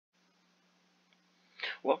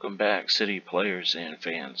Welcome back, city players and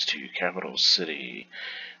fans, to Capital City.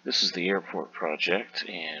 This is the airport project,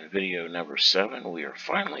 and video number 7. We are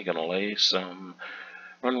finally going to lay some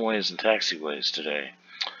runways and taxiways today.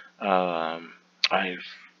 I've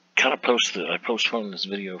kind of postponed this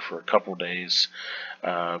video for a couple days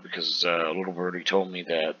because a little birdie told me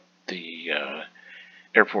that the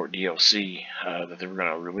airport DLC, that they were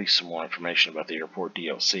going to release some more information about the airport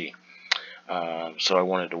DLC. So I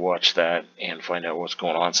wanted to watch that and find out what's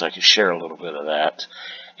going on so I could share a little bit of that.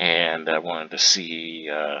 And I wanted to see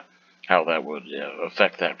how that would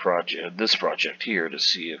affect that project, this project here, to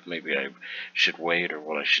see if maybe I should wait or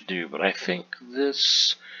what I should do. But I think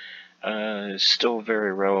this is still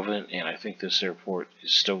very relevant, and I think this airport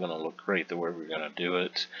is still going to look great the way we're going to do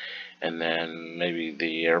it. And then maybe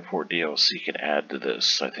the airport DLC can add to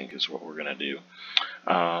this, I think is what we're going to do.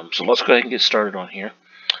 So let's go ahead and get started on here.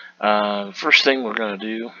 First thing we're going to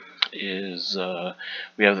do is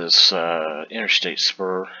we have this interstate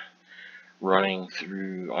spur running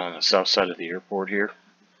through on the south side of the airport here,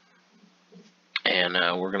 and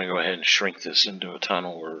we're going to go ahead and shrink this into a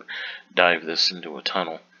tunnel or dive this into a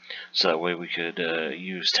tunnel, so that way we could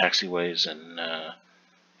use taxiways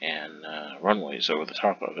and runways over the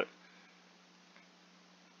top of it.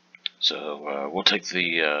 So we'll take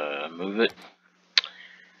the move it,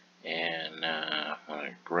 and I'm going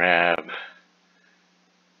to grab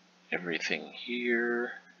everything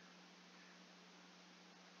here.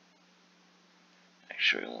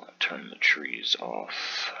 Actually, I want to turn the trees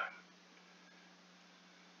off.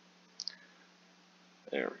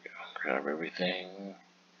 There we go. Grab everything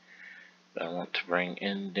that I want to bring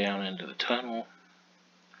down into the tunnel,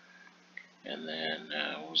 and then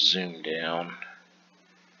we'll zoom down,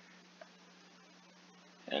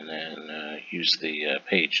 and then use the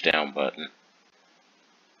page down button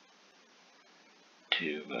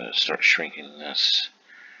to start shrinking this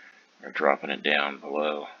or dropping it down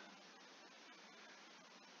below.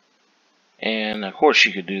 And of course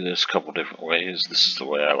you could do this a couple different ways. This is the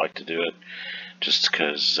way I like to do it, just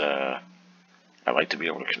because I like to be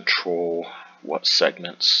able to control what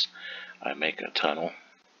segments I make a tunnel.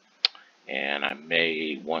 And I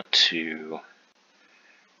may want to,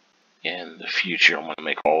 in the future, I'm going to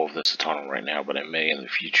make all of this a tunnel right now, but I may in the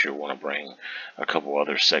future want to bring a couple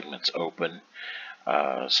other segments open,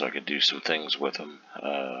 so I could do some things with them,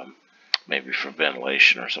 maybe for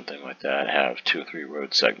ventilation or something like that, have 2 or 3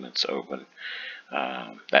 road segments open,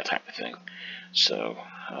 that type of thing. So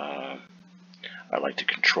I like to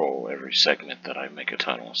control every segment that I make a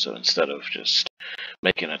tunnel, so instead of just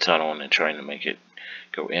making a tunnel and then trying to make it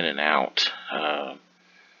go in and out,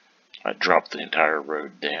 I drop the entire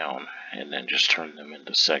road down and then just turn them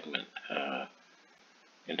into segment,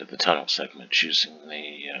 into the tunnel segments using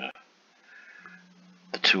the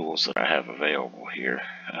tools that I have available here.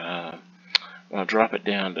 I'll drop it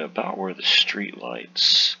down to about where the street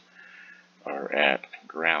lights are at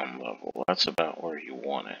ground level. That's about where you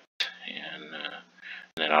want it, and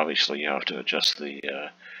then obviously you have to adjust the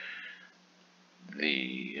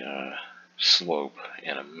slope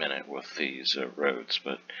in a minute with these roads,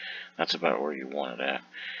 but that's about where you want it at.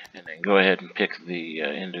 And then go ahead and pick the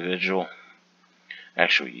individual.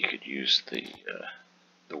 Actually, you could use the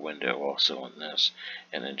window also on this,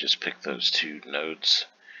 and then just pick those 2 nodes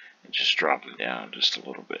and just drop them down just a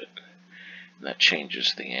little bit, and that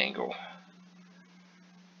changes the angle,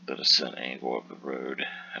 the descent angle of the road.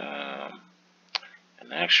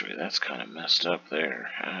 And actually that's kind of messed up there.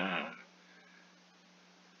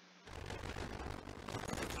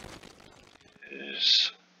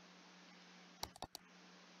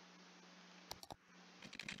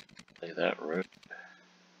 Lay that road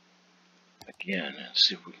again and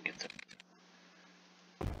see if we can get that.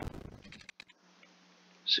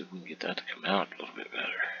 See if we can get that to come out a little bit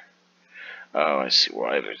better. Oh, I see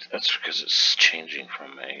why. That's because it's changing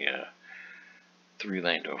from a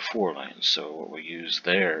 3-lane to a 4-lane. So what we use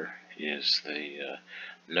there is the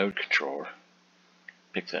node controller.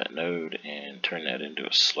 Pick that node and turn that into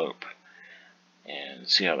a slope. And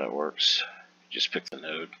see how that works. Just pick the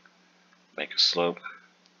node, make a slope,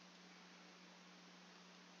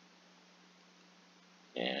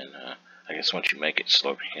 and I guess once you make it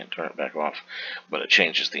slope, you can't turn it back off, but it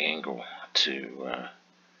changes the angle to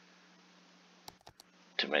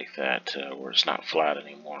make that where it's not flat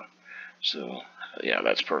anymore. So yeah,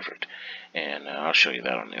 that's perfect, and I'll show you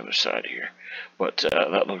that on the other side here. But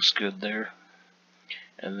that looks good there.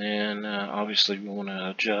 And then obviously we want to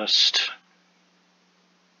adjust.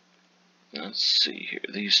 Let's see here,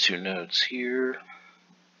 these 2 nodes here.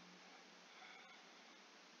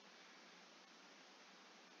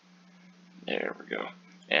 There we go.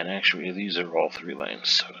 And actually, these are all 3 lanes,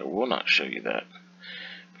 so I will not show you that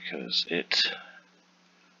because it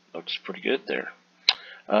looks pretty good there.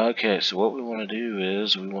 Okay, so what we want to do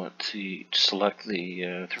is we want to select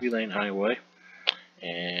the 3-lane highway,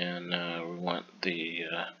 and we want the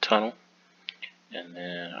tunnel, and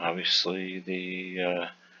then obviously the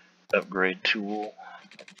upgrade tool,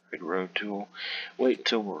 upgrade road tool. Wait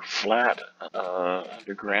until we're flat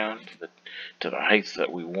underground to the height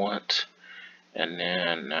that we want, and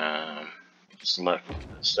then select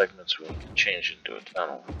the segments we want to change into a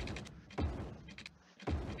tunnel.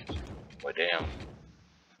 Way down.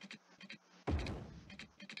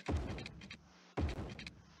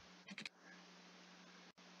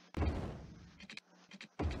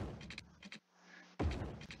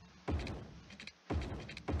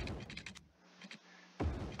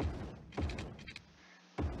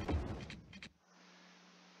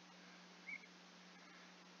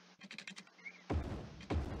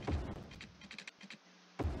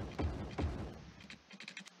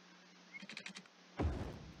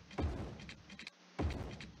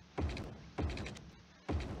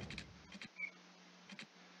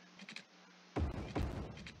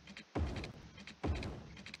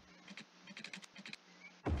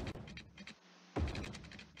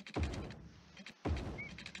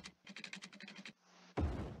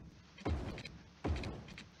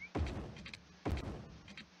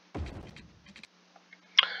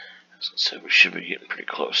 So we should be getting pretty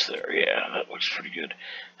close there. Yeah, that looks pretty good.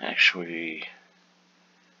 Actually,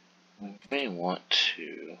 we may want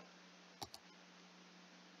to...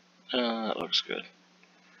 that looks good.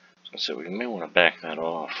 So we may want to back that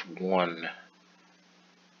off one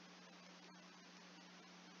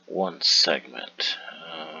segment.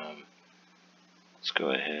 Let's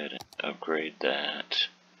go ahead and upgrade that.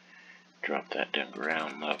 Drop that down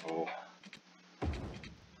ground level.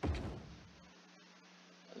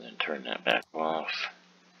 And then turn that back off.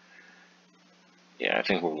 Yeah, I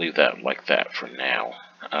think we'll leave that like that for now.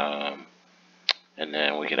 And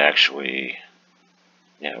then we could actually,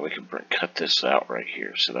 yeah, we could cut this out right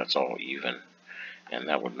here so that's all even. And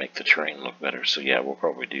that would make the terrain look better. So yeah, we'll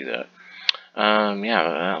probably do that. Yeah,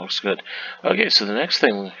 that looks good. Okay, so the next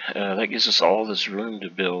thing, that gives us all this room to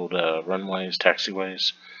build runways,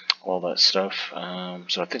 taxiways, all that stuff.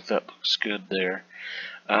 So I think that looks good there.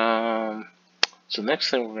 So the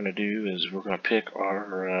next thing we're going to do is we're going to pick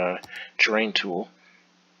our terrain tool.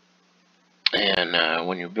 And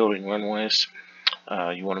when you're building runways,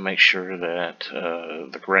 you want to make sure that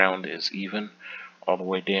the ground is even all the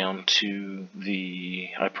way down to the,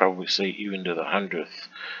 I'd probably say even to the 100th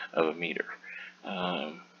of a meter.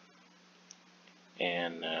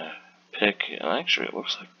 And pick, actually it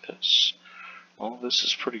looks like this. Well, this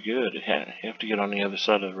is pretty good. You have to get on the other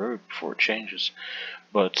side of the road before it changes.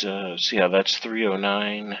 But see how that's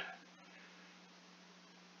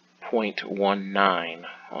 309.19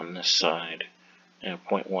 on this side. And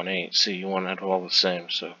 0.18. See, you want it all the same.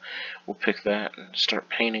 So we'll pick that and start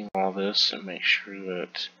painting all this and make sure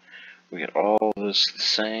that we get all this the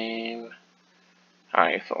same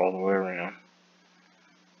height all the way around.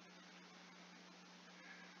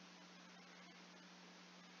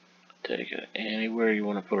 Take it anywhere you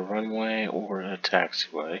want to put a runway or a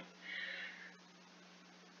taxiway,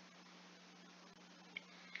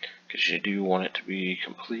 because you do want it to be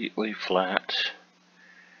completely flat.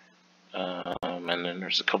 And then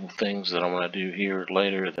there's a couple things that I want to do here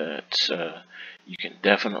later that you can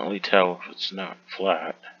definitely tell if it's not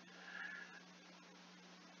flat.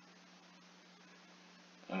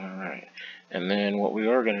 Alright, and then what we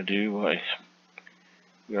are going to do,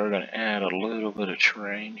 we are going to add a little bit of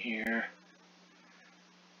terrain here.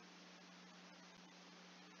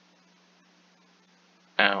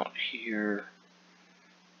 Out here.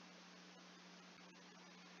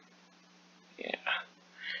 Yeah.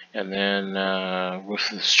 And then with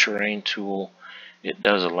this terrain tool, it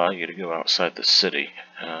does allow you to go outside the city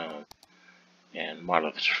and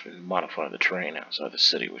modify the terrain outside the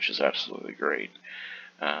city, which is absolutely great.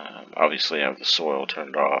 Obviously I have the soil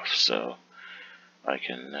turned off, so I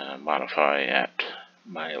can modify at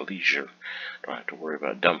my leisure. Don't have to worry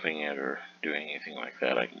about dumping it or doing anything like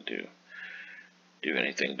that. I can do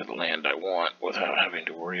anything to the land I want without having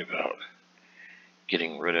to worry about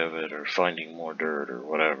getting rid of it or finding more dirt or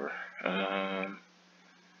whatever.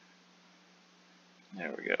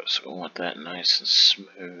 There we go. So we want that nice and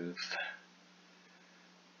smooth.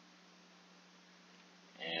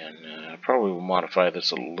 And probably will modify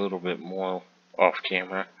this a little bit more off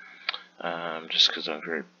camera. Just because I'm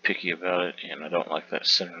very picky about it, and I don't like that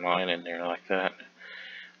center line in there like that.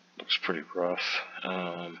 Looks pretty rough.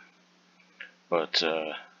 But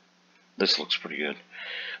this looks pretty good.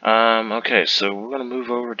 Okay, so we're going to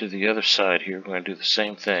move over to the other side here. We're going to do the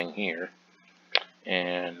same thing here.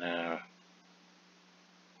 And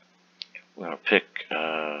we're going to pick,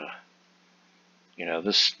 you know,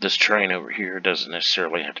 this train over here doesn't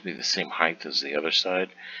necessarily have to be the same height as the other side.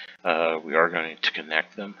 We are going to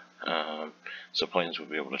connect them. So planes will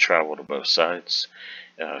be able to travel to both sides.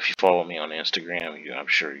 If you follow me on Instagram, I'm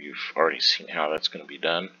sure you've already seen how that's going to be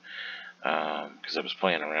done. Because I was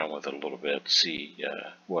playing around with it a little bit to see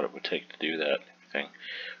what it would take to do that thing.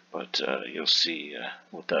 But you'll see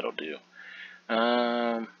what that'll do.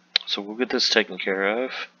 So we'll get this taken care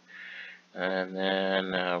of. And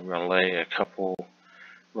then we're going to lay a couple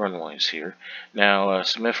runways here. Now,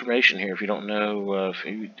 some information here. If you don't know, if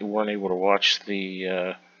you weren't able to watch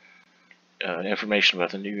the information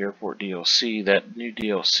about the new airport DLC, that new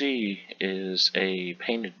DLC is a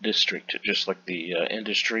painted district, just like the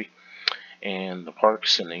industry and the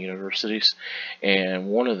parks and the universities. And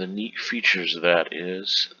one of the neat features of that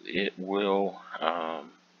is it will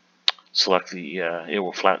it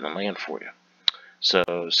will flatten the land for you. So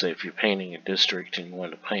say if you're painting a district and you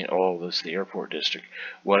want to paint all of this, the airport district,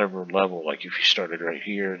 whatever level, like if you started right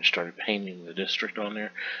here and started painting the district on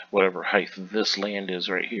there, whatever height this land is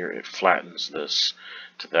right here, it flattens this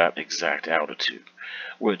to that exact altitude,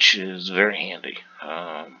 which is very handy.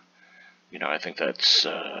 You know, I think that's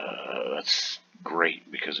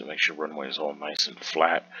great because it makes your runways all nice and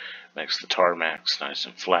flat, makes the tarmacs nice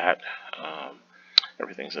and flat.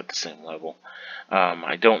 Everything's at the same level.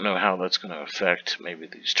 I don't know how that's going to affect maybe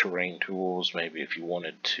these terrain tools. Maybe if you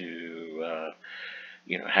wanted to,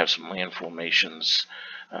 you know, have some land formations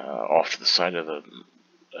off to the side of the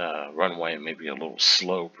runway, maybe a little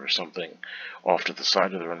slope or something off to the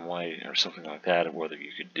side of the runway or something like that. Whether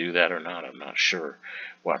you could do that or not, I'm not sure.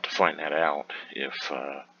 We'll have to find that out if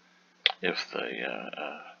the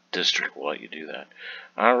district will let you do that.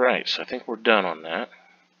 All right, so I think we're done on that.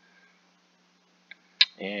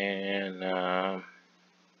 And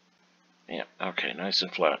yeah, okay, nice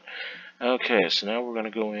and flat. Okay, so now we're going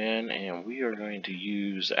to go in and we are going to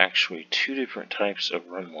use actually two different types of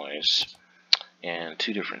runways and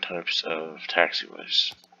two different types of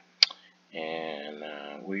taxiways. And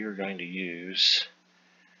we are going to use,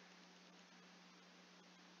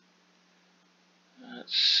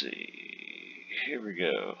 let's see, here we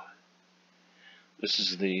go. This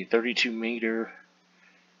is the 32-meter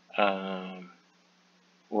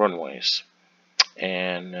runways,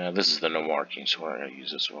 and this is the no marking, so we're going to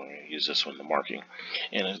use this one. We're going to use this one, the marking,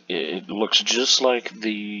 and it looks just like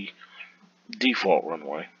the default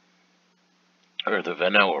runway, or the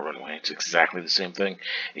vanilla runway. It's exactly the same thing,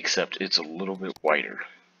 except it's a little bit wider.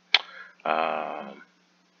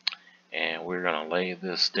 And we're going to lay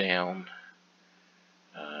this down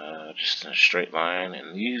just in a straight line,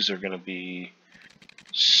 and these are going to be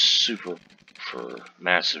super for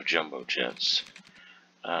massive jumbo jets.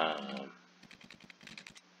 So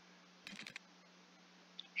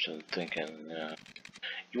I'm thinking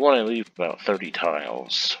you want to leave about 30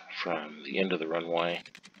 tiles from the end of the runway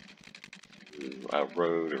to a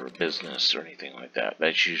road or a business or anything like that.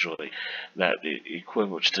 That's usually, that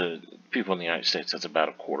equivalent to people in the United States, that's about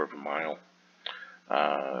a quarter of a mile,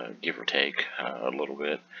 give or take a little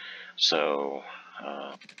bit. So you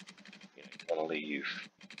know, you want to leave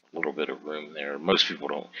a little bit of room there. Most people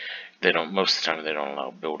don't. Most of the time they don't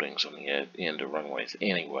allow buildings on the end of runways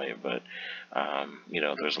anyway. But you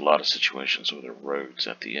know, there's a lot of situations where there are roads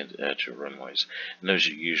at the edge of runways, and those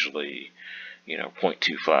are usually, you know,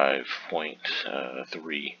 0.25,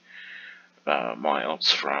 0.3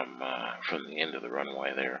 miles from the end of the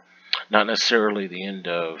runway there. Not necessarily the end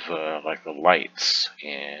of like the lights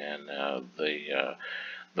and the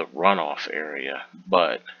runoff area,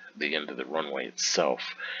 but the end of the runway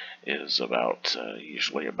itself is about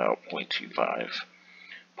usually about 0.25,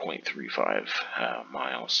 0.35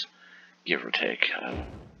 miles, give or take.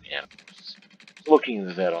 Yeah, looking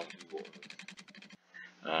into that on Google.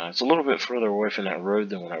 It's a little bit further away from that road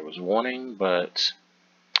than what I was wanting, but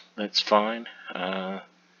that's fine.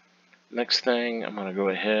 Next thing, I'm going to go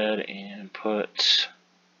ahead and put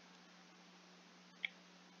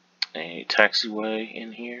a taxiway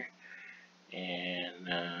in here, and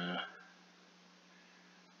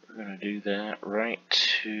we're going to do that right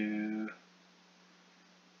to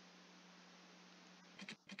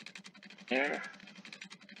there.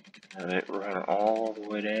 Have it run all the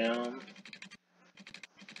way down.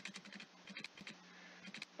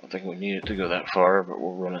 I don't think we need it to go that far, but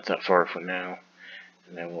we'll run it that far for now.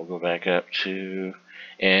 And then we'll go back up to,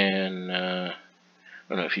 and I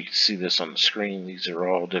don't know if you can see this on the screen, these are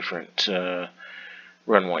all different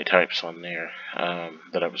runway types on there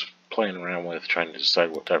that I was playing around with, trying to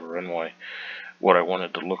decide what type of runway, what I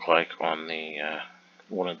wanted to look like on the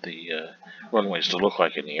wanted the runways to look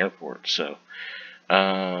like in the airport. So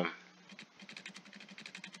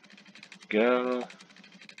go,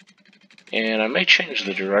 and I may change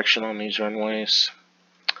the direction on these runways.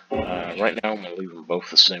 Right now I'm going to leave them both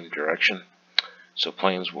the same direction, so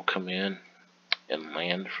planes will come in and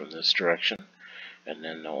land from this direction, and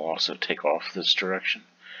then they'll also take off this direction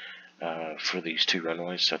for these two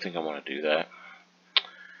runways. So I think I want to do that.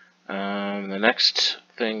 The next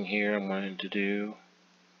thing here I'm going to do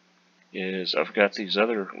is I've got these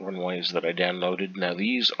other runways that I downloaded. Now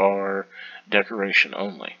these are decoration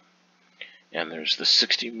only, and there's the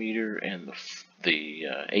 60 meter and the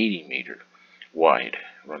 80 meter wide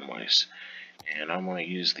runways, and I'm going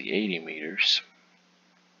to use the 80 meters.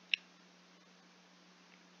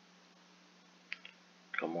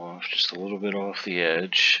 Come off just a little bit off the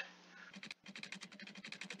edge.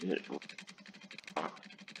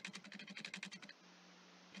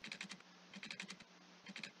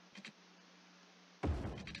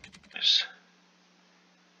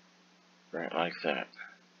 Right like that.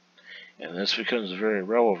 And this becomes very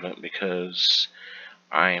relevant because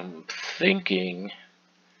I'm thinking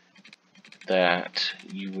that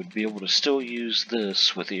you would be able to still use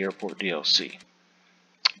this with the airport DLC.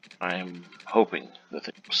 I'm hoping that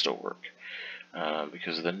it will still work.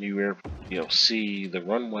 Because of the new airport DLC, the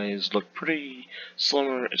runways look pretty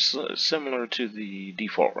similar to the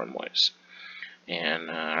default runways. And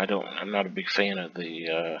I'm not a big fan of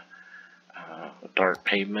the dark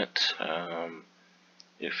pavement.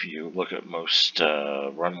 If you look at most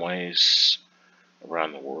runways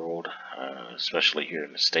around the world, especially here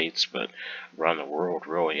in the States, but around the world,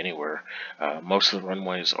 really anywhere, most of the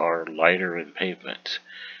runways are lighter in pavement.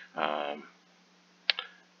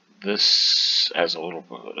 This has a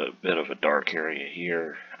bit of a dark area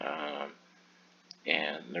here,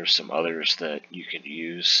 and there's some others that you can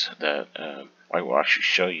use that I will actually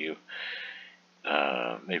show you,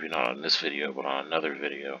 maybe not on this video, but on another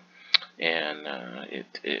video. And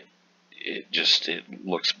it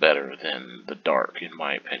looks better than the dark, in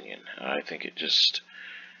my opinion. I think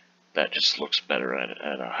that just looks better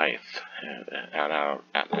at a height, at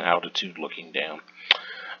an altitude looking down.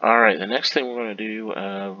 Alright, the next thing we're going to do,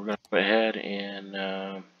 we're going to go ahead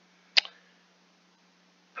and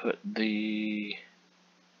put the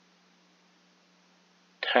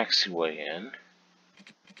taxiway in.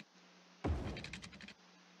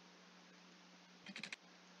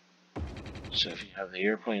 So if you have the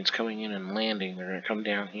airplanes coming in and landing, they're going to come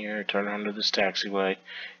down here, turn onto this taxiway,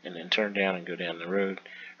 and then turn down and go down the road,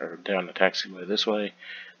 or down the taxiway this way.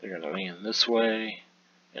 They're going to land this way,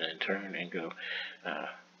 and then turn and go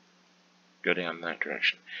down that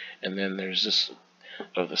direction. And then there's this,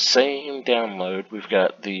 of the same download, we've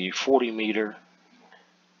got the 40 meter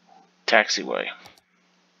taxiway.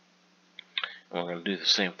 And we're going to do the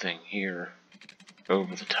same thing here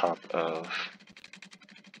over the top of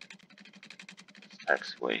this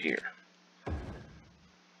taxiway here.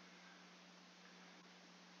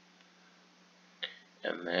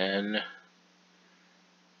 And then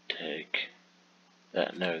take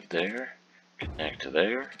that node there, connect to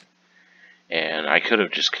there. And I could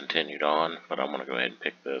have just continued on, but I'm going to go ahead and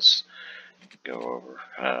pick this, go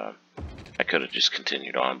over. I could have just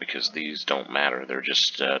continued on because these don't matter. They're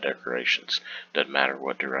just decorations. Doesn't matter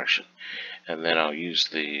what direction. And then I'll use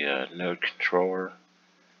the node controller,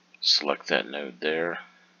 select that node there,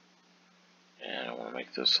 and I want to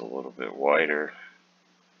make this a little bit wider.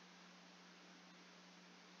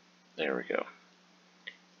 There we go.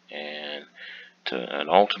 And an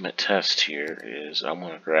ultimate test here is I'm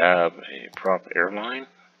going to grab a prop airline.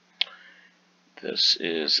 This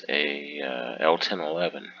is a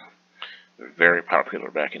L1011. Very popular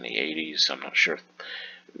back in the 80s. I'm not sure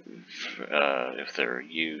if they're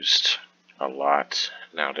used a lot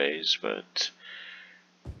nowadays, but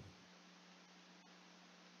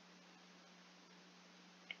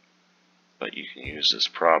you can use this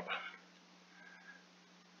prop.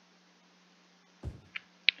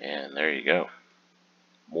 And there you go.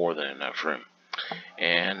 More than enough room.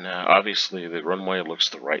 And obviously the runway looks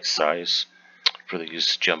the right size for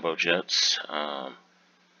these jumbo jets.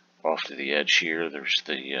 Off to the edge here, there's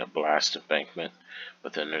the blast embankment,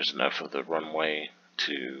 but then there's enough of the runway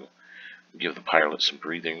to give the pilot some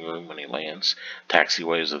breathing room when he lands.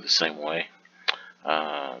 Taxiways are the same way.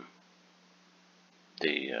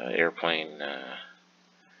 The airplane,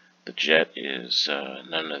 the jet is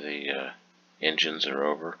none of the engines are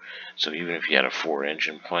over, so even if you had a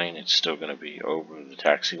 4-engine plane, it's still going to be over the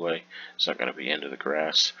taxiway. It's not going to be into the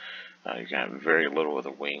grass. You can have very little of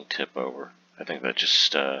the wing tip over. I think that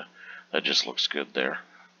just looks good there.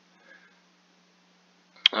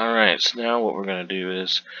 Alright, so now what we're going to do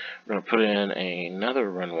is we're going to put in another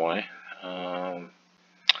runway. Yeah,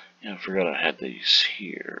 I forgot I had these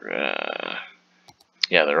here.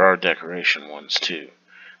 Yeah, there are decoration ones too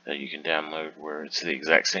that you can download where it's the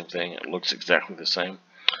exact same thing. It looks exactly the same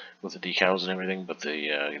with the decals and everything, but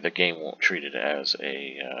the game won't treat it as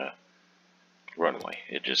a runway.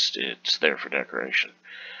 It's there for decoration.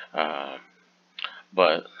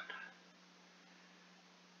 But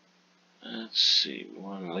let's see, we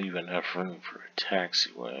want to leave enough room for a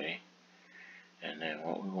taxiway, and then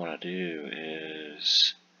what we want to do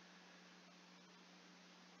is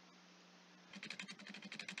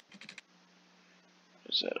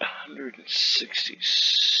that 160,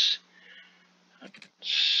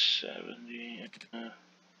 170?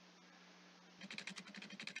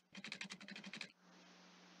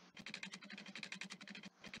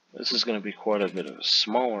 This is going to be quite a bit of a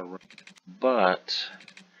smaller room, but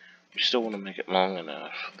we still want to make it long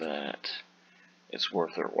enough that it's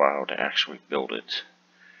worth our while to actually build it.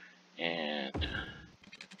 And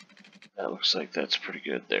that looks like that's pretty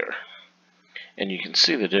good there. And you can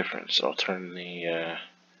see the difference. I'll turn that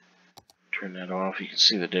off. You can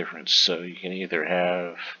see the difference. So you can either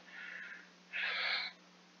have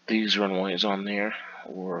these runways on there,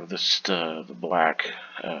 or this the black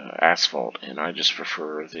asphalt. And I just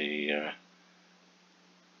prefer the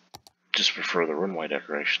runway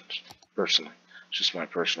decorations personally. It's just my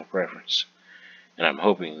personal preference, and I'm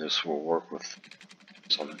hoping this will work with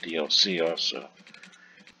this on the DLC also.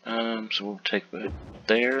 So we'll take that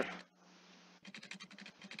there.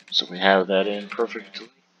 So we have that in perfectly.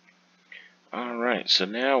 Alright, so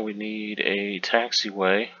now we need a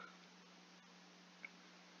taxiway.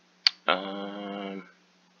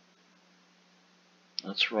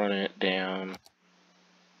 Let's run it down.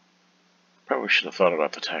 Probably should have thought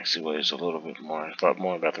about the taxiways a little bit more. I thought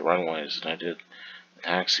more about the runways than I did the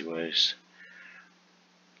taxiways.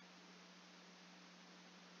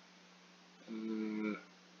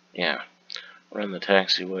 Yeah, run the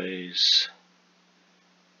taxiways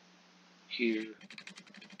here.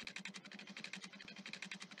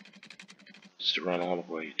 Just to run all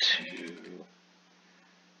the way to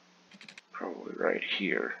probably right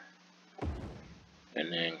here,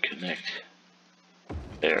 and then connect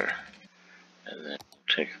there, and then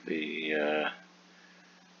take the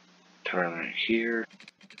turn right here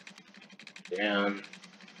down.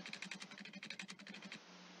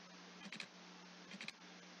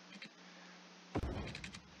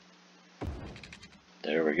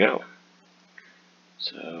 There we go.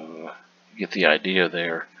 So you get the idea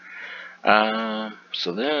there.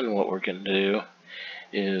 So then what we're going to do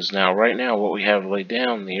is right now what we have laid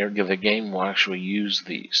down, the game will actually use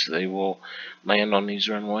these. They will land on these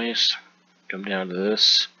runways, come down to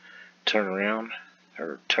this, turn around,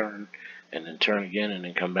 or turn, and then turn again, and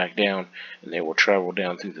then come back down, and they will travel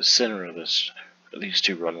down through the center of these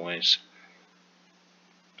two runways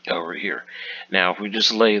over here. Now if we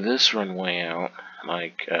just lay this runway out,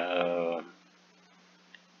 like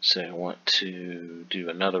say I want to do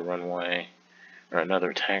another runway or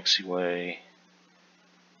another taxiway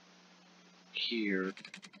here,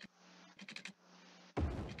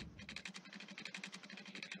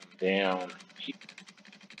 down here.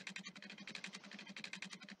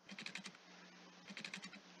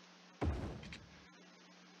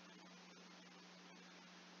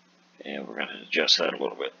 And we're going to adjust that a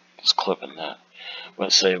little bit, just clipping that.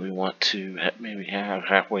 Let's say we want to maybe have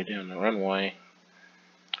halfway down the runway,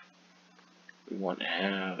 we want to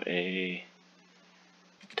have a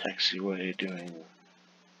taxiway doing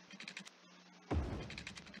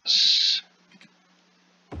this.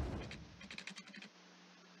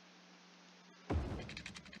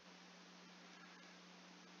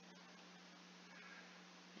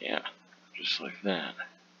 Yeah, just like that.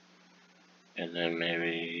 And then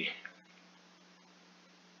maybe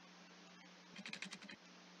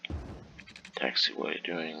taxiway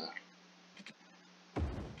doing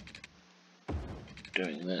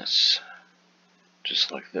this,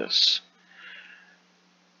 just like this.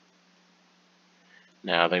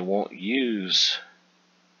 Now they won't use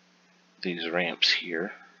these ramps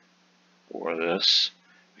here or this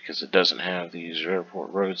because it doesn't have these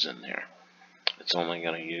airport roads in there. It's only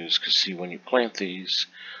going to use, because see, when you plant these,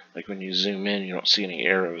 like when you zoom in, you don't see any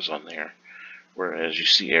arrows on there, whereas you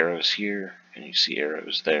see arrows here and you see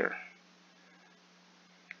arrows there.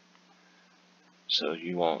 So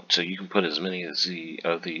you can put as many of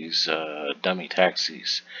these dummy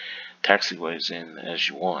taxiways in as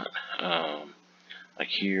you want. Like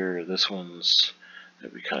here, this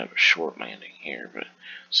It'd be kind of a short landing here, but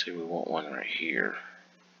say we want one right here.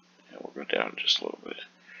 And we'll go down just a little bit.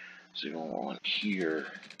 So we want one here,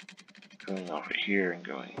 going off of here and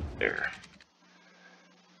going there.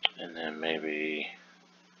 And then maybe,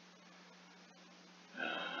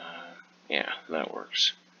 yeah, that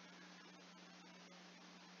works.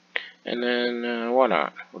 And then, why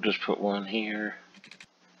not? We'll just put one here.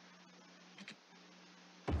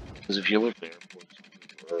 Because if you look at the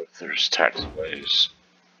airport, there's taxiways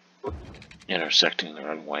intersecting the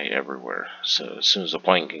runway everywhere. So as soon as the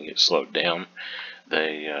plane can get slowed down,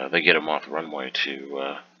 they get them off the runway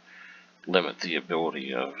to limit the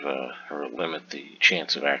ability of, or limit the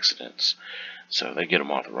chance of accidents. So they get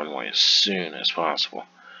them off the runway as soon as possible.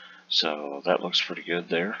 So that looks pretty good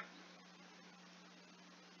there.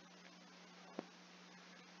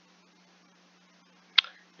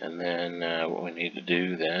 And then what we need to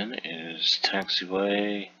do then is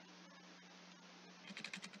taxiway.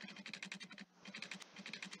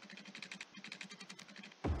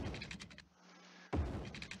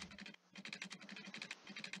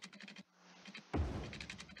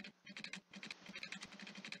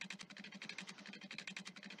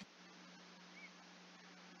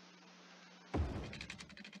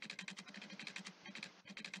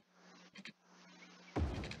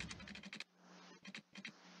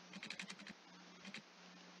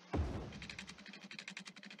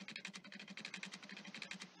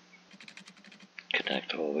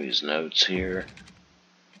 Connect all these nodes here.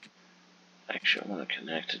 Actually, I want to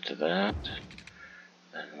connect it to that.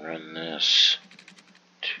 Then run this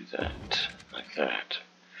to that, like that.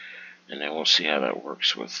 And then we'll see how that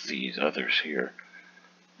works with these others here.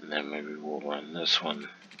 And then maybe we'll run this one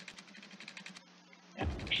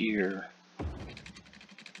here.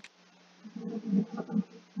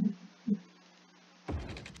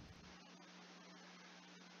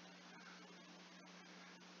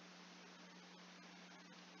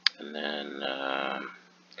 And then,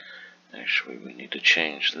 actually we need to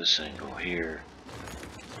change this angle here.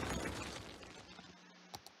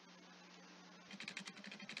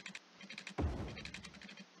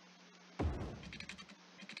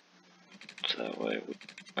 So that way we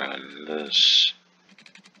run this.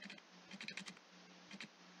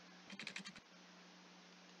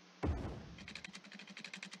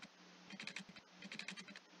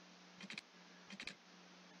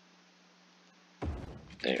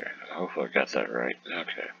 There, hopefully I got that right.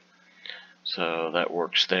 Okay, so that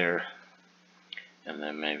works there. And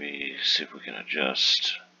then maybe see if we can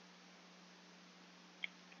adjust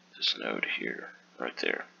this node here, right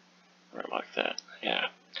there, right like that. Yeah.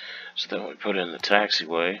 So then we put in the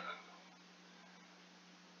taxiway.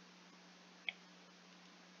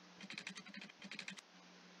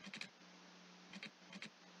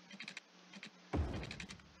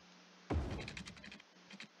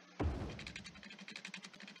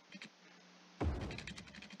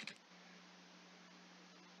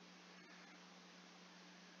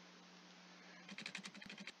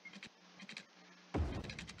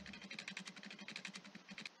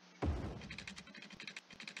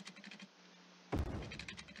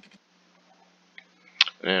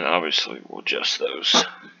 And then obviously we'll adjust those.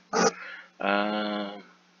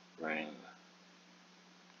 Bring,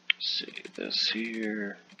 see this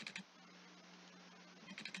here.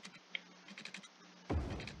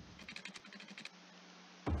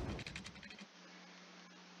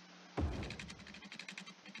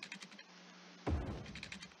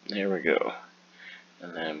 There we go.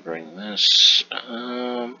 And then bring this,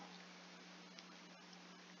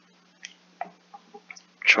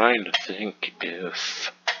 trying to think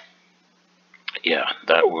if, yeah,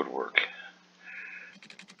 that would work.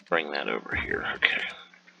 Bring that over here, okay.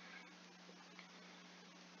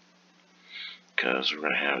 Because we're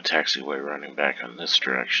going to have a taxiway running back on this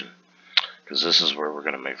direction. Because this is where we're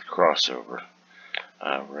going to make the crossover.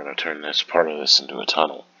 We're going to turn this part of this into a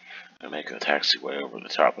tunnel and make a taxiway over the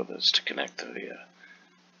top of this to connect to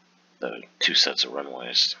the two sets of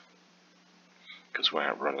runways. Because we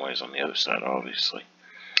have runways on the other side, obviously.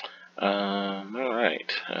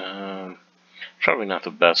 Alright. Probably not the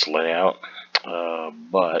best layout,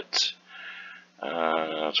 but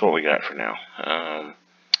that's what we got for now.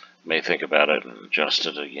 May think about it and adjust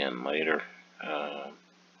it again later.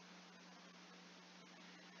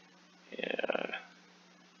 Yeah.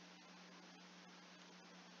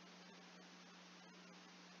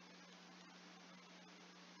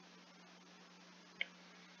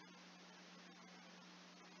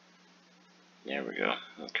 There we go.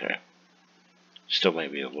 Okay. Still may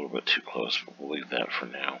be a little bit too close, but we'll leave that for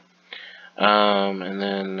now. And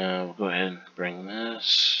then we'll go ahead and bring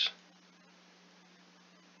this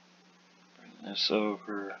this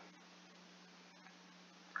over,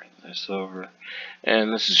 bring this over,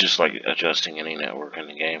 and this is just like adjusting any network in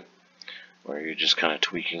the game, where you're just kind of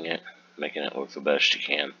tweaking it, making it look the best you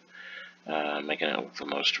can, making it look the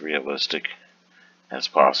most realistic as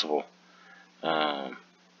possible.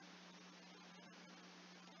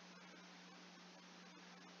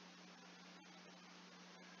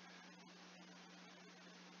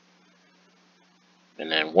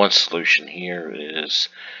 And then one solution here is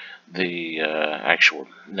the actual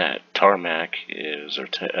tarmac is, or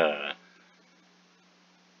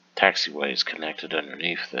taxiways connected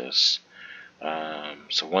underneath this.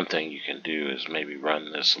 So one thing you can do is maybe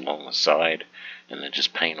run this along the side and then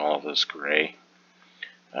just paint all this gray.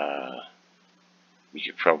 You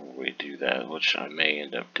could probably do that, which I may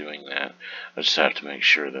end up doing that. I just have to make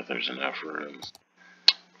sure that there's enough room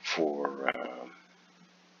for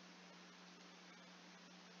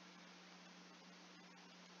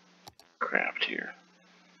craft here.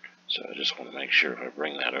 So I just want to make sure if I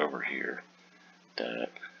bring that over here that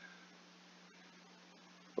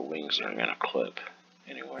the wings aren't going to clip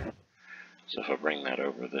anywhere. So if I bring that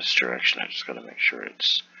over this direction, I just got to make sure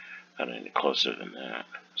it's not any closer than that.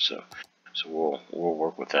 So we'll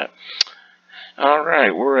work with that. All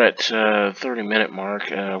right, we're at 30-minute mark.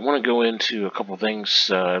 I want to go into a couple things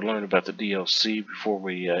I learned about the DLC before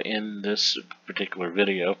we end this particular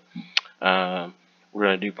video. We're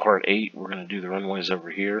going to do part 8. We're going to do the runways over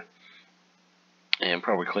here, and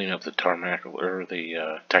probably clean up the tarmac or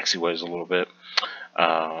the taxiways a little bit,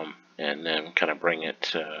 and then kind of bring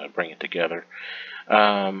it together.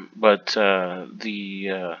 But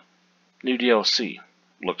the new DLC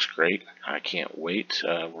looks great. I can't wait.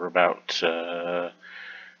 We're about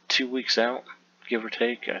 2 weeks out, give or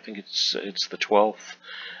take. I think it's the 12th,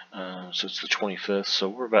 so it's the 25th. So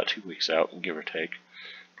we're about 2 weeks out, give or take,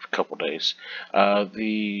 a couple days. Like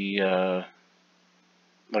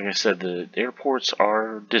I said, the airports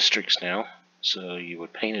are districts now. So you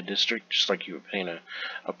would paint a district just like you would paint a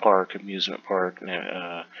park, amusement park,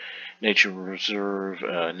 nature reserve,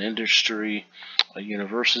 an industry, a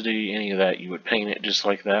university, any of that. You would paint it just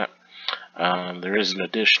like that. There is an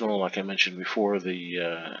additional, like I mentioned before,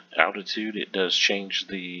 the altitude. It does change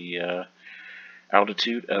the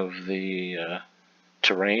altitude of the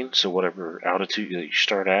terrain. So whatever altitude that you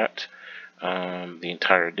start at, the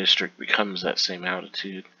entire district becomes that same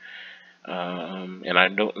altitude. And I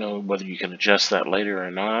don't know whether you can adjust that later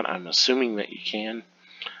or not. I'm assuming that you can,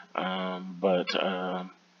 but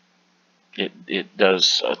it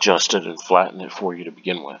does adjust it and flatten it for you to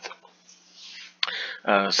begin with.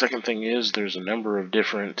 Second thing is there's a number of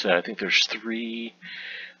different, I think there's 3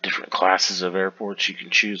 different classes of airports you can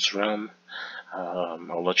choose from.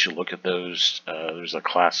 I'll let you look at those. There's a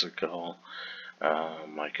classical,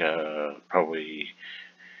 probably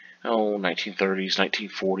 1930s,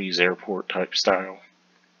 1940s airport type style.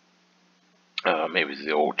 Maybe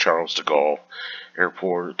the old Charles de Gaulle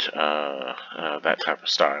airport, that type of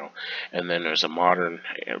style. And then there's a modern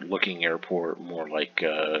looking airport, more like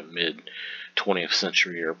mid 20th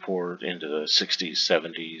century airport into the 60s,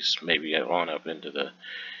 70s, maybe on up into the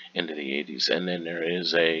 80s. And then there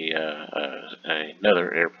is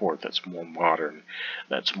another airport that's more modern,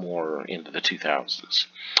 that's more into the 2000s.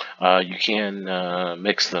 You can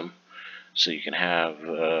mix them, so you can have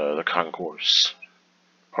the concourse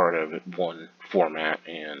part of it one format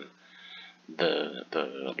and the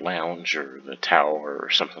lounge or the tower or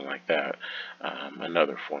something like that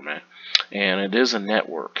another format. And it is a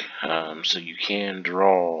network, so you can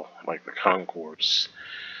draw like the concourse.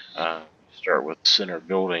 Start with the center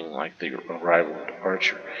building, like the arrival and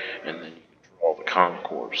departure, and then you can draw the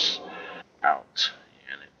concourse out,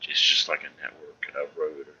 and it's just like a network, a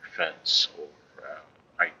road or fence or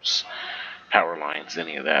pipes, power lines,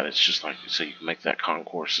 any of that. It's just like, so you can make that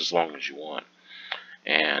concourse as long as you want,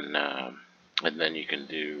 and then you can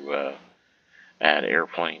do add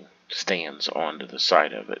airplane stands onto the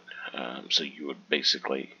side of it. So you would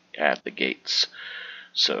basically add the gates.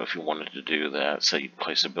 So if you wanted to do that, say you'd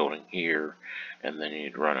place a building here, and then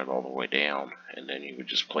you'd run it all the way down, and then you would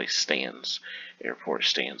just place stands, airport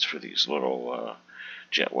stands for these little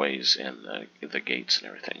jetways and the gates and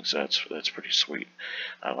everything. So that's pretty sweet.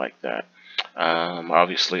 I like that.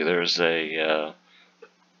 Obviously, there's a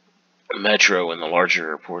metro in the larger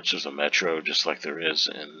airports. There's a metro just like there is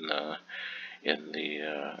in the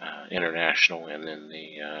international and in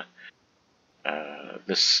the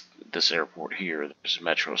this airport here. There's a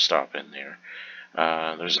metro stop in there.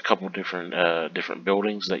 There's a couple different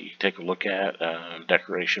buildings that you can take a look at,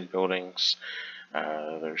 decoration buildings.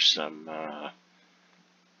 There's some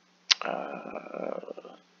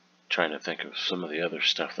trying to think of some of the other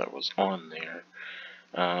stuff that was on there.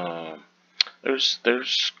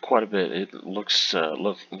 There's quite a bit. It looks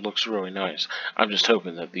really nice. I'm just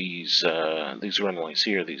hoping that these runways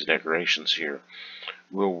here, these decorations here,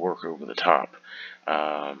 will work over the top.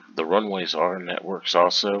 The runways are networks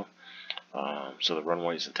also. So the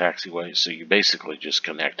runways and taxiways. So you basically just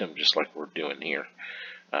connect them, just like we're doing here.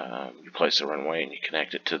 You place a runway and you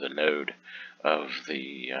connect it to the node of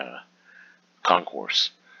the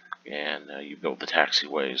concourse, and you build the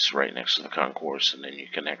taxiways right next to the concourse, and then you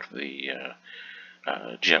connect the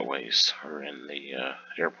jetways, or in the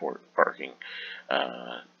airport parking,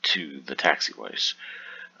 to the taxiways.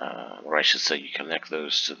 Or I should say, you connect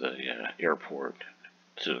those to the airport,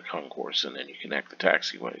 to the concourse, and then you connect the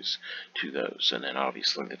taxiways to those, and then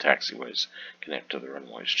obviously the taxiways connect to the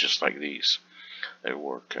runways, just like these. They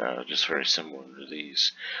work just very similar to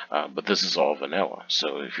these, but this is all vanilla.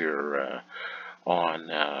 So if you're on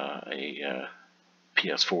a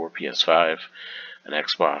PS4, PS5, an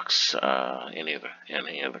Xbox, any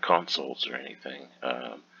of the consoles or anything,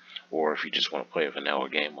 or if you just want to play a vanilla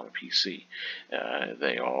game on a PC,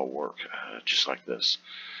 they all work just like this.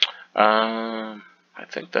 I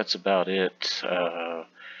think that's about it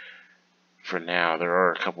for now. There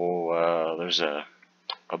are a couple. There's a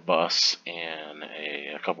bus and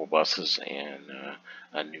a couple buses and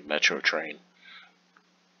a new metro train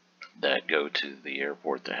that go to the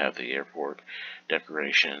airport, that have the airport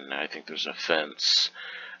decoration. I think there's a fence.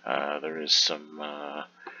 There is some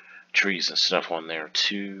trees and stuff on there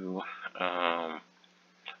too.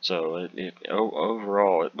 So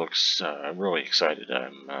overall it looks, I'm really excited.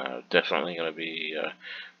 I'm definitely going to be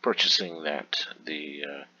purchasing that the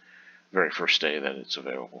very first day that it's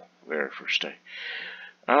available. Very first day.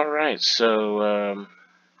 Alright, so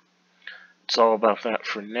it's all about that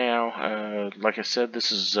for now. Like I said,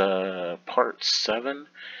 this is part 7.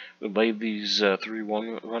 We laid these 3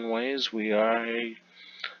 runways. I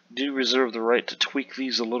do reserve the right to tweak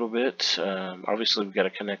these a little bit. Obviously, we've got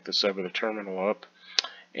to connect this over the terminal up,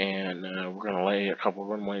 and we're going to lay a couple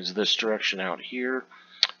runways this direction out here,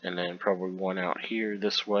 and then probably one out here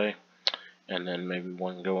this way, and then maybe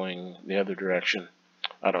one going the other direction.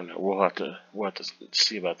 I don't know. We'll have to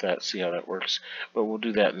see about that, see how that works. But we'll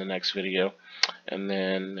do that in the next video, and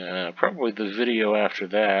then probably the video after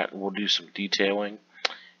that, we'll do some detailing,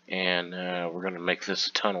 and we're going to make this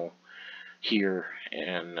a tunnel here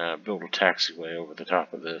and build a taxiway over the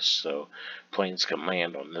top of this, so planes can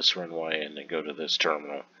land on this runway and then go to this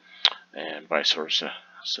terminal, and vice versa.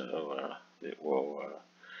 So it will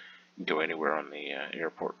go anywhere on the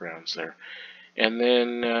airport grounds there. And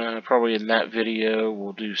then probably in that video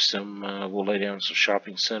we'll do some, we'll lay down some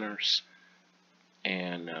shopping centers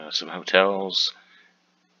and some hotels,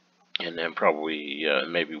 and then probably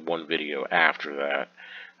maybe one video after that,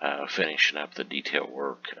 finishing up the detail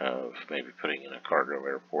work of maybe putting in a cargo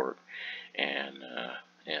airport and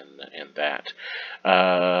that.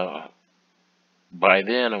 By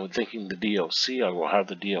then, I'm thinking the DLC, I will have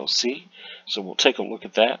the DLC, so we'll take a look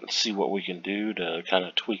at that and see what we can do to kind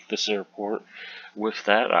of tweak this airport with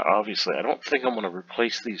that. Obviously, I don't think I'm going to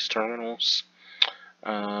replace these terminals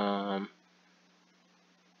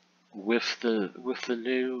with the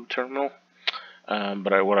new terminal,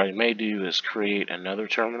 but what I may do is create another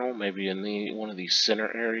terminal, maybe in one of these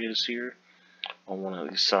center areas here, on one of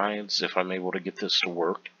these sides, if I'm able to get this to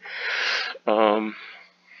work.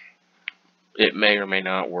 It may or may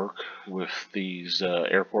not work with these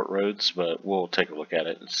airport roads, but we'll take a look at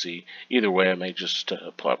it and see. Either way, I may just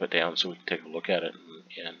plop it down so we can take a look at it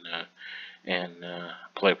and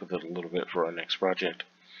play with it a little bit for our next project.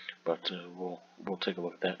 But we'll take a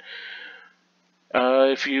look at that.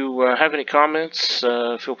 If you have any comments,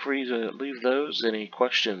 feel free to leave those. Any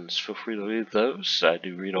questions, feel free to leave those. I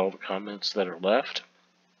do read all the comments that are left.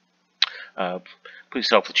 Please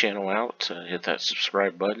help the channel out. Hit that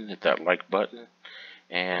subscribe button, hit that like button,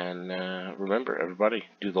 and remember, everybody,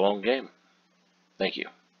 do the long game. Thank you.